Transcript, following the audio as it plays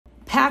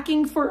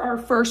Packing for our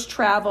first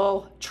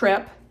travel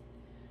trip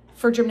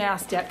for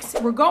gymnastics.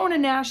 We're going to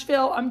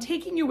Nashville. I'm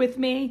taking you with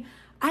me.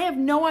 I have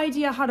no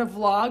idea how to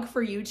vlog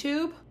for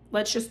YouTube.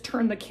 Let's just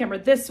turn the camera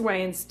this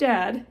way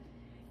instead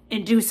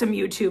and do some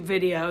YouTube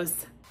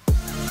videos.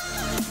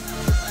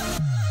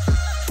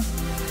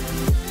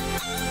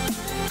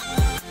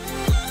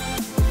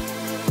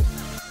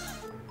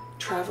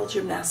 Travel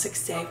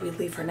gymnastics day. We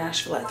leave for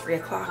Nashville at 3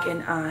 o'clock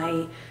and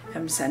I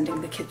am sending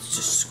the kids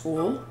to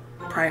school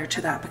prior to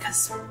that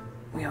because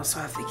we also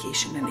have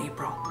vacation in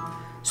April.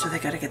 So they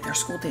gotta get their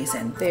school days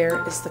in.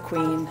 There is the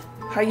queen.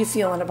 How you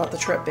feeling about the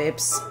trip,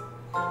 babes?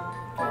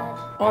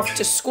 Off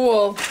to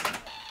school.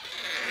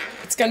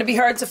 It's gonna be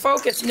hard to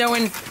focus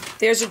knowing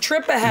there's a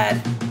trip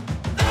ahead.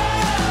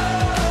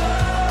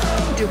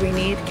 Do we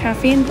need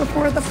caffeine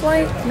before the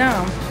flight?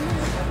 No.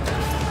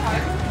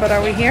 But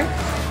are we here?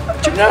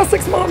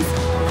 Gymnastics, moms.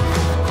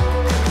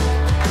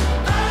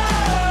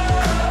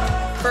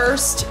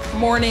 First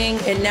morning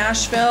in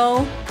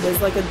Nashville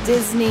was like a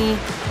Disney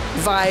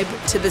vibe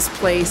to this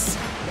place.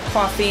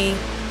 Coffee,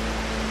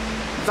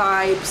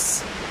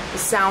 vibes, the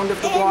sound of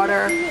the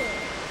water,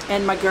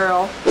 and my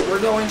girl.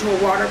 We're going to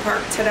a water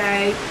park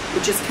today,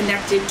 which is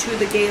connected to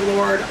the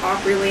Gaylord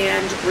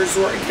Opryland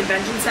Resort and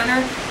Convention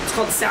Center. It's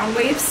called Sound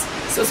Waves.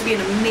 It's supposed to be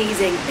an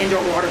amazing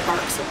indoor water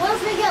park. So what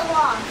if we get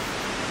lost?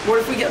 What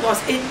if we get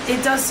lost?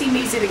 It does seem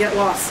easy to get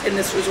lost in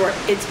this resort.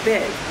 It's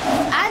big.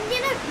 I'm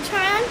gonna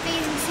try on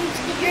bathing suits.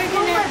 You're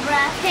gonna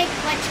pick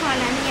which one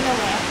I'm gonna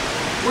wear.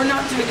 We're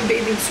not doing a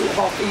bathing suit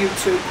haul for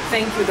YouTube.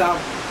 Thank you though.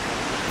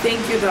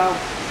 Thank you though.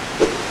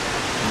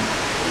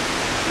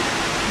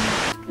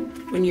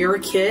 When you're a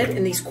kid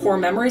and these core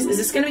memories, is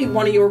this gonna be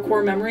one of your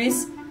core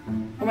memories?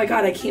 Oh my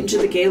God, I came to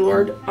the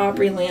Gaylord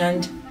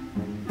Opryland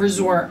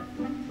Resort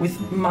with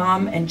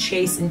Mom and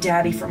Chase and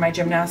Daddy for my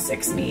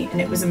gymnastics meet,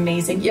 and it was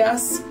amazing.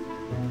 Yes.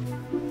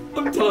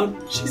 I'm done.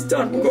 She's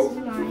done. We'll go.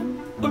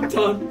 I'm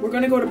done. We're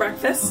gonna go to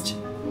breakfast,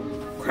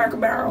 Cracker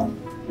Barrel,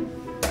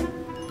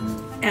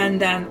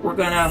 and then we're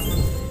gonna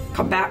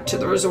come back to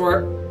the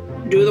resort,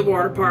 do the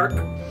water park.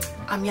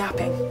 I'm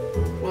yapping.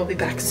 We'll be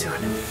back soon.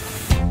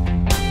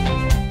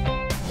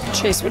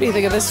 Chase, what do you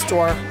think of this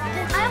store?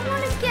 I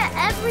want to get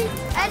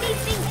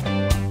anything.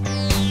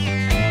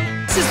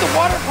 This is the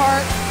water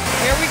park.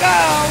 Here we go.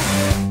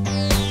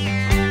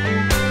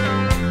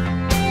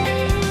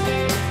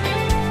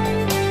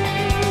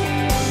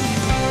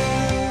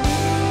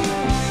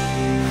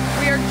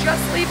 We are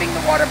just leaving the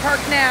water park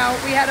now.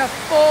 We had a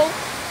full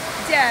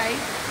day.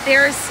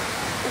 There's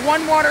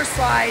one water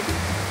slide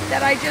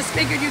that I just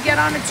figured you get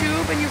on a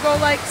tube and you go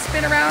like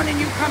spin around and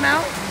you come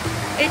out.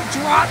 It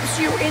drops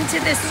you into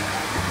this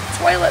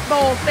toilet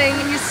bowl thing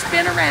and you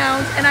spin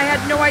around, and I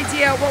had no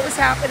idea what was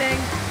happening,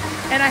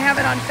 and I have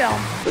it on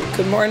film.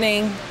 Good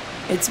morning.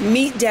 It's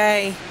meet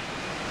day,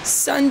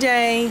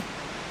 Sunday,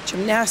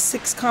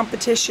 gymnastics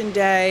competition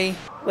day.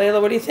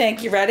 Layla, what do you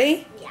think? You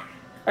ready? Yeah.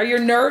 Are your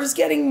nerves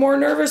getting more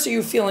nervous, or are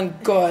you feeling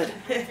good?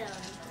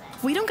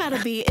 We don't gotta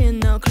be in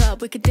the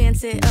club, we could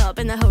dance it up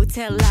in the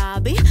hotel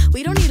lobby.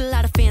 We don't need a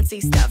lot of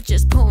fancy stuff,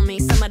 just pour me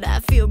some of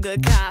that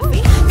feel-good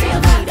coffee.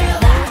 Feel me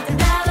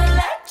that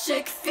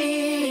electric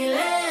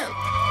feeling.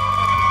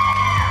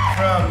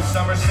 From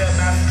Somerset,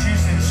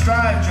 Massachusetts,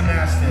 Strive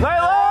Gymnastics.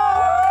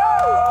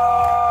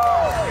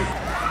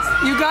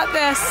 You got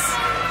this.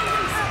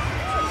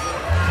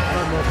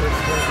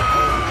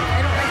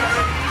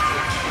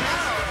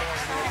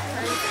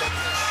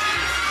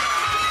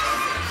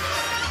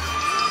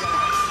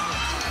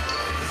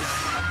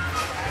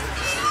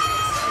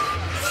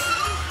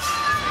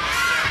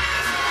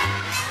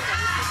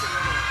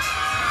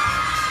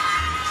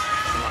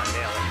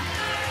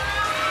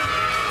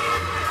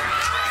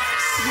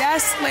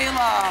 Yes,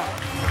 Layla.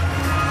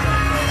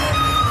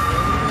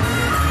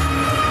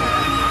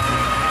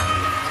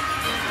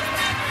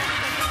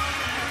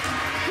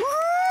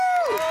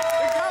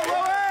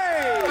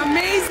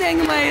 Amazing,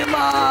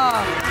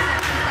 Layla.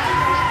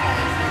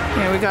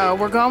 Here we go.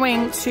 We're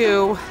going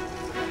to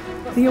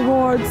the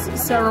awards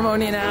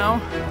ceremony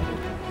now.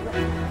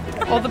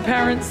 All the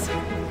parents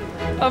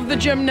of the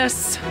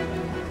gymnasts.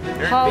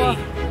 Holla.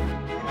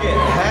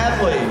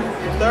 Hadley,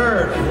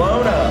 third,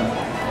 Lona,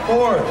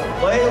 fourth,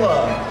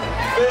 Layla,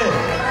 fifth,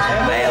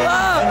 Emily,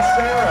 and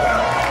Sarah.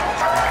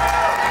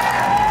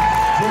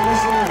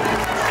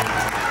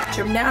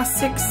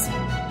 Gymnastics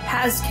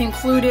has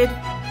concluded.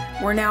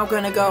 We're now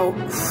gonna go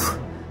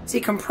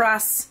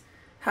decompress,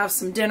 have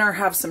some dinner,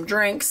 have some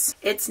drinks.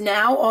 It's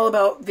now all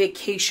about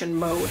vacation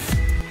mode.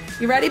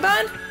 You ready,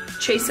 bud?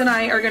 Chase and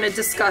I are gonna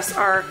discuss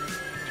our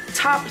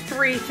top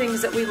 3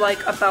 things that we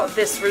like about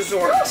this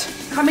resort.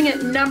 Coming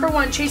at number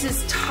 1,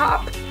 Chase's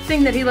top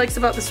thing that he likes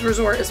about this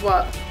resort is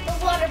what? The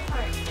water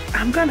park.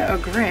 I'm gonna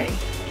agree.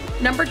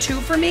 Number 2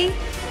 for me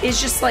is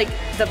just like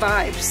the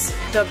vibes,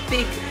 the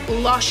big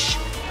lush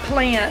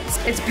plants.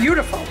 It's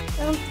beautiful.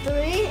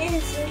 3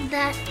 is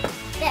that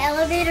the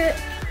elevator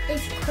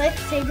is quick,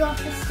 so you don't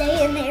have to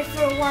stay in there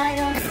for a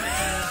while.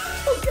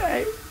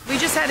 Okay. We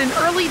just had an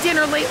early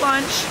dinner, late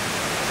lunch.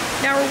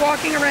 Now we're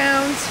walking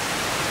around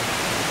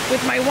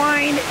with my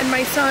wine and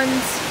my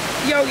son's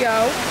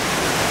yo-yo.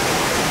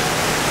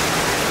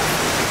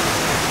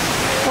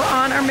 We're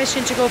on our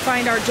mission to go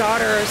find our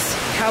daughter's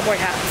cowboy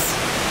hats.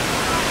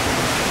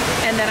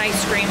 And then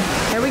ice cream.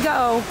 Here we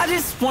go. I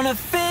just wanna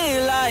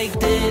feel like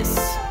this.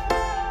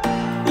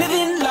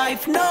 Living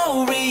life,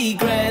 no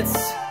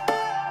regrets.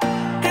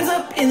 Hands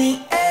up in the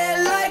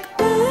air like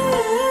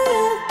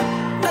ooh.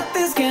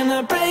 Nothing's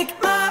gonna break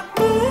my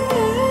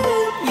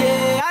mood.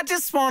 Yeah, I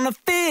just wanna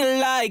feel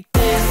like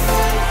this.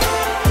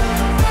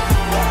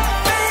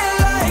 Feel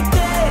like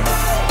this.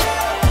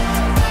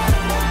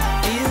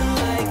 Feel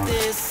like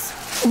this.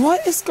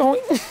 What is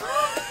going on?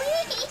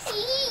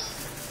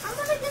 I'm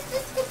gonna get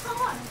this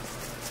guitar.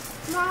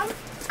 Mom,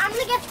 I'm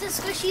gonna get the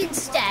squishy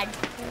instead.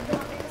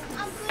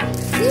 I'm gonna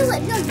do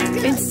it. No, you're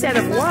gonna. Instead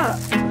of what?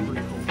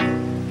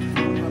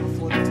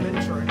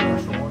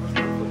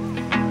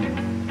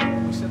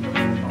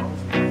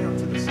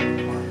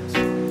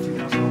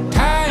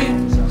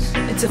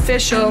 It's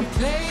official.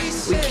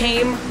 We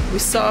came, we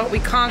saw, we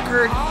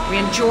conquered, we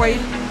enjoyed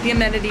the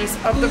amenities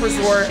of the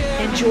resort,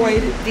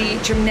 enjoyed the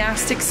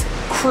gymnastics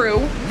crew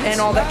and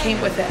all that came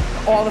with it,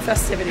 all the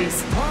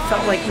festivities.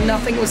 Felt like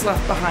nothing was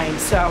left behind.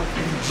 So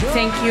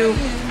thank you,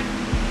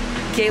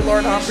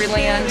 Gaylord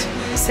Opryland.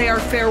 Say our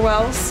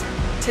farewells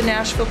to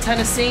Nashville,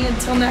 Tennessee.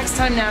 Until next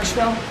time,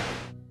 Nashville.